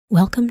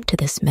Welcome to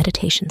this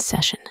meditation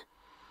session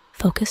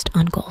focused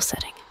on goal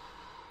setting.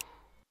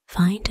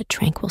 Find a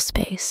tranquil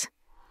space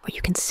where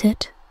you can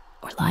sit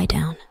or lie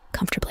down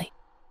comfortably.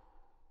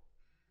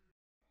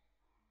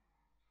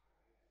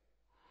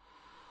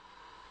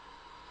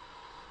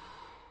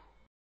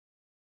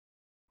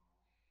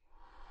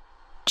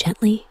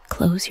 Gently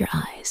close your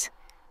eyes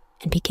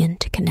and begin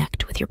to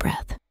connect with your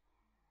breath.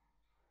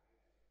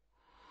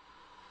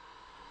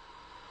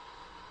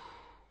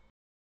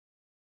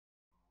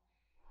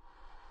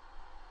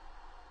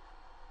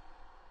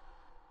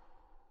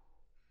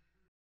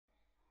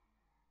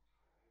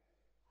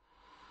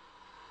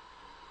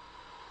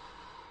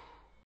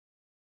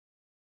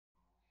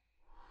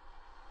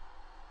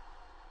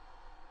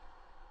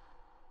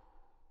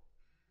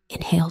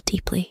 Inhale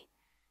deeply,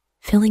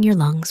 filling your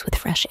lungs with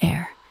fresh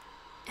air,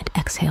 and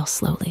exhale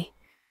slowly,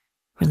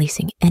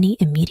 releasing any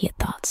immediate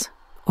thoughts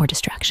or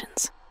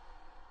distractions.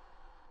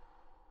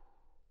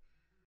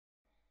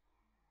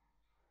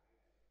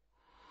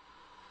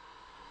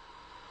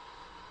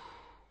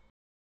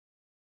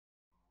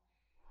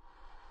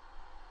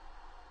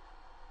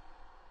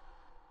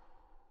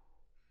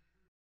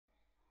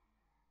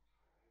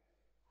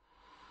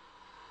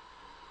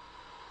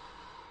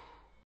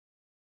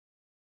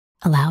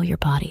 Allow your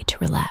body to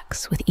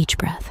relax with each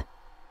breath.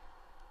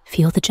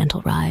 Feel the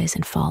gentle rise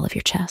and fall of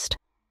your chest.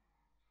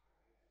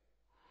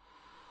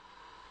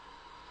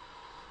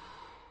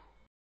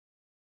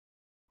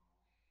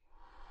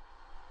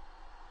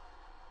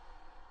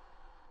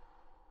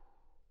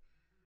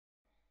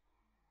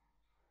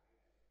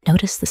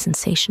 Notice the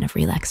sensation of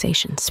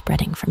relaxation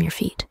spreading from your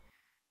feet,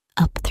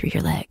 up through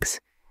your legs,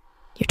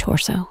 your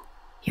torso,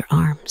 your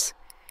arms,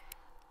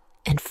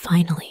 and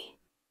finally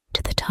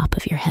to the top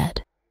of your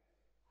head.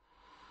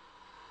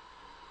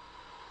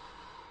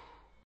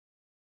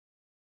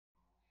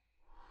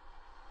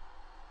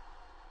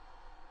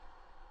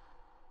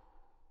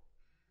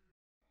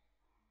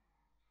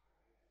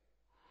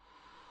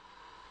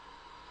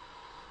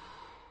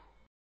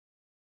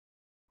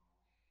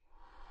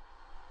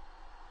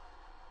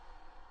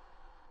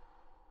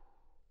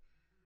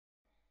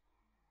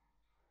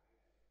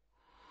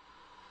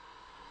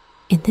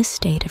 In this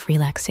state of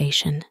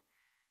relaxation,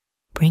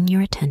 bring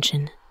your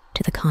attention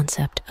to the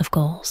concept of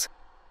goals.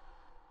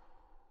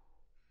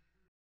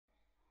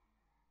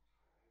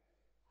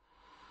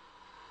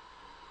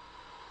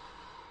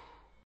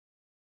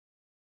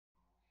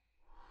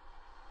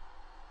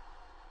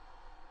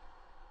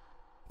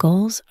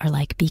 Goals are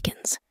like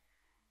beacons,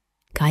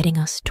 guiding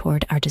us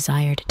toward our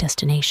desired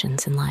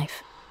destinations in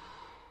life.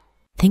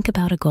 Think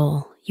about a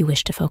goal you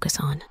wish to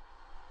focus on.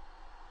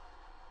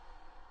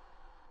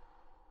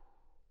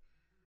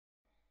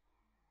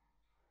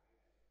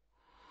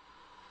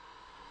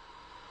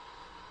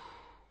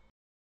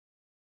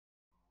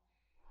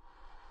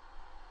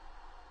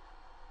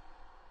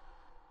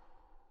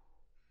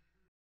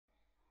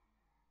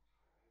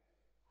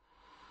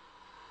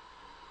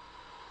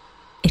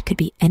 It could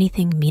be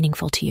anything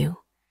meaningful to you: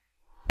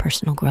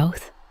 personal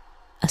growth,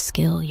 a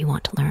skill you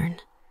want to learn,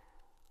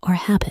 or a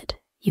habit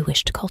you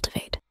wish to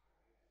cultivate.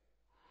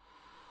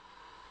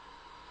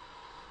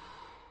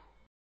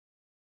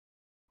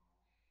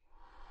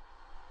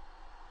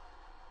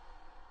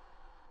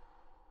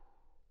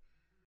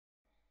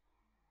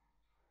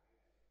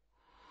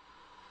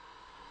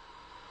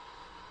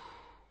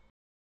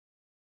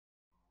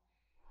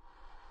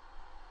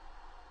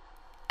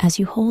 As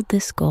you hold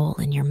this goal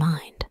in your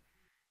mind,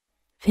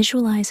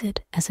 visualize it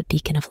as a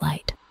beacon of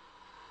light.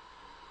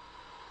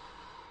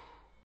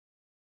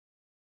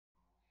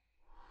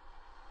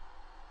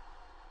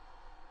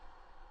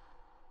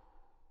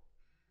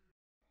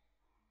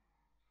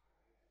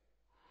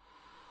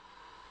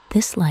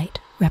 This light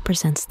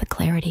represents the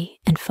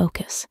clarity and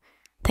focus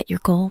that your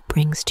goal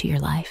brings to your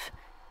life.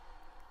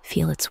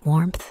 Feel its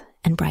warmth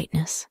and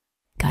brightness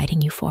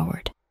guiding you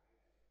forward.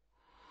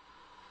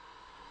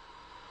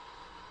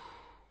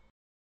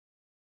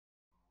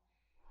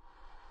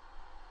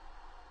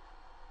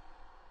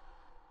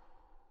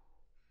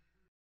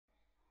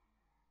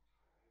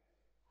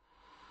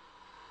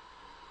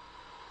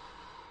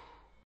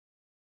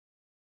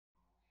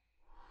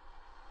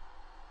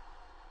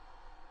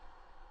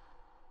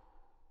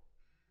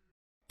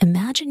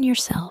 Imagine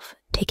yourself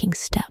taking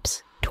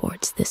steps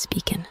towards this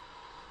beacon.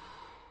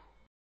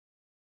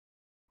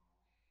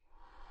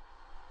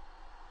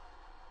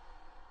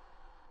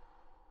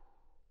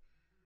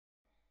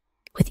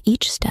 With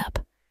each step,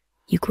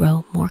 you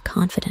grow more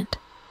confident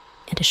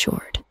and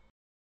assured.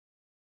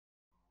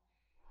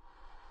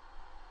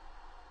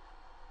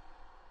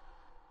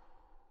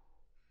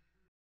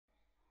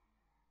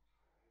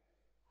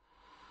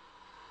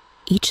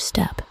 Each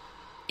step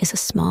is a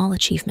small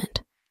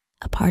achievement,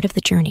 a part of the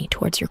journey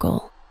towards your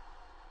goal.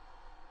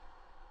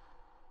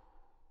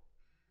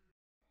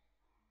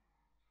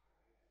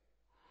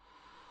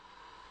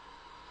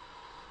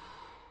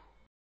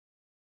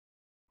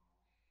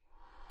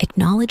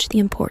 Acknowledge the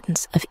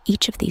importance of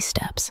each of these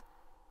steps,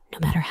 no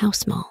matter how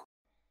small.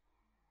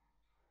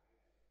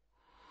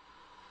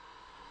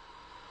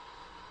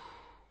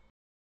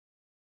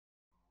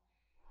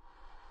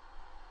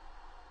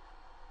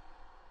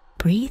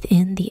 Breathe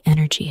in the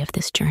energy of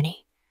this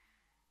journey,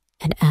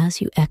 and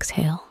as you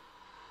exhale,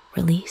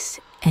 release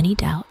any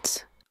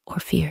doubts or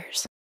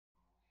fears.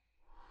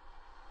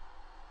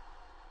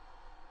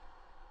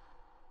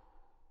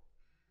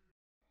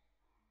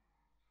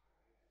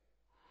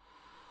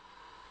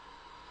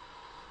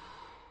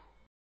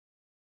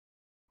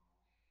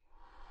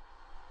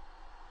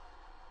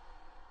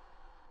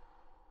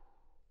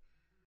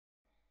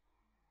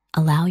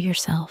 Allow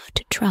yourself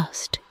to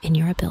trust in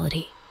your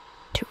ability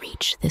to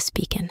reach this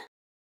beacon.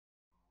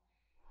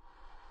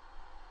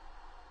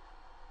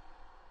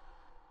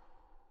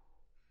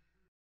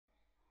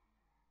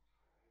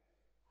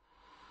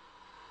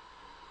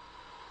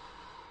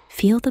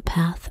 Feel the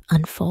path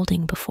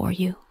unfolding before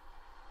you,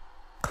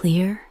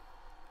 clear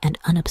and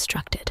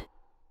unobstructed.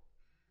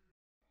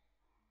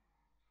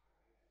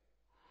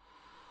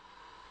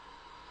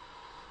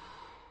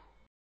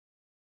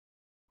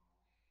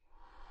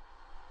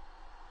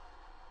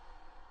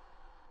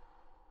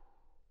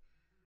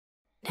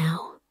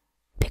 Now,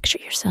 picture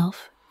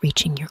yourself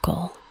reaching your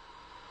goal.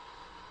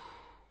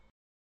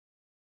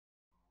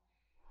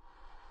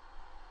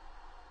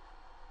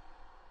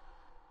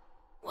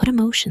 What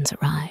emotions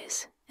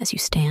arise as you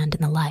stand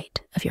in the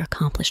light of your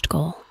accomplished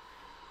goal?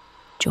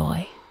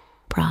 Joy,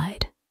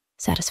 pride,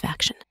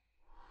 satisfaction.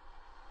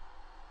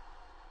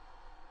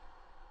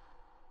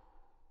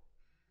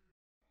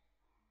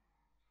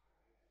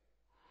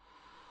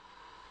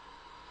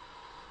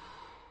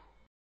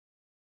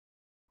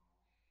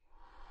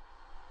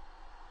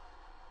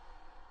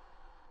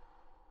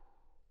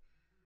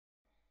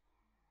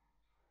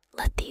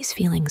 Let these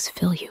feelings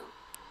fill you,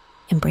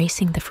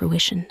 embracing the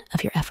fruition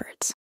of your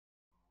efforts.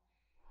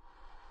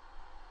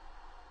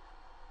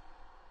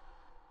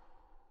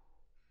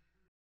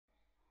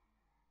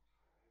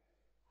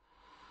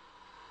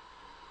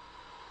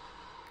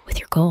 With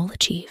your goal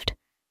achieved,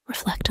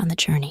 reflect on the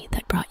journey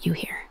that brought you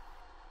here.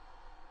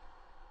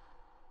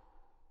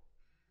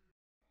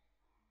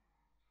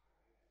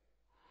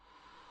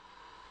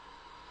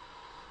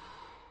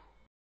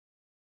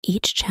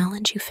 Each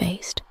challenge you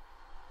faced,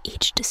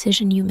 each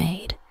decision you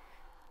made,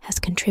 has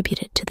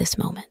contributed to this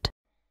moment.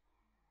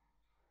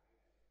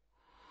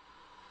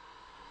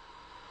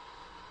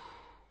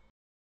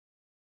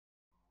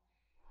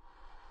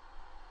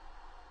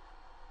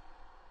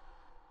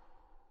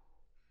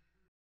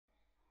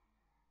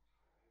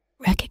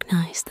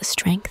 Recognize the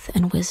strength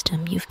and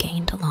wisdom you've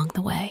gained along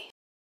the way.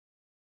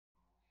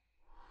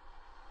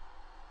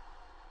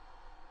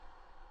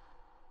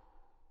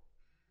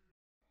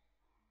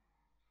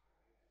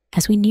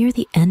 As we near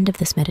the end of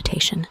this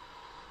meditation,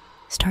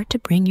 start to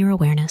bring your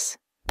awareness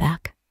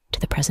back to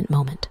the present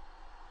moment.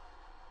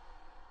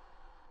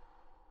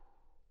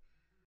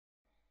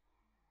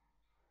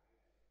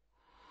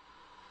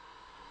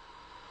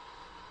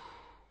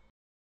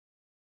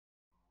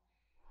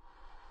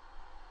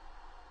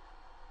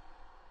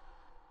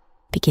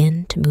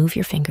 Begin to move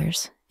your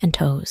fingers and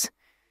toes,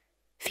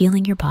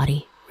 feeling your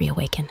body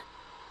reawaken.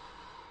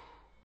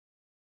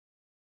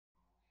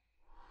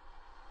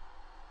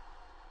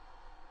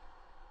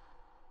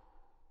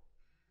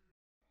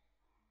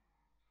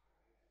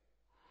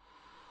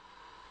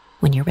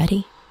 When you're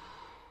ready,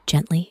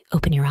 gently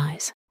open your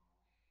eyes.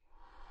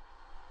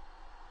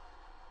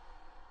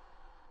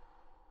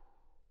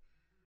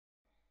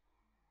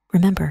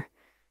 Remember,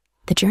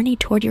 the journey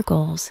toward your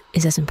goals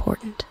is as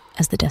important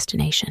as the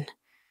destination.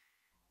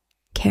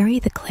 Carry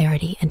the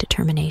clarity and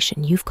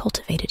determination you've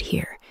cultivated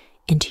here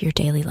into your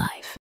daily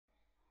life.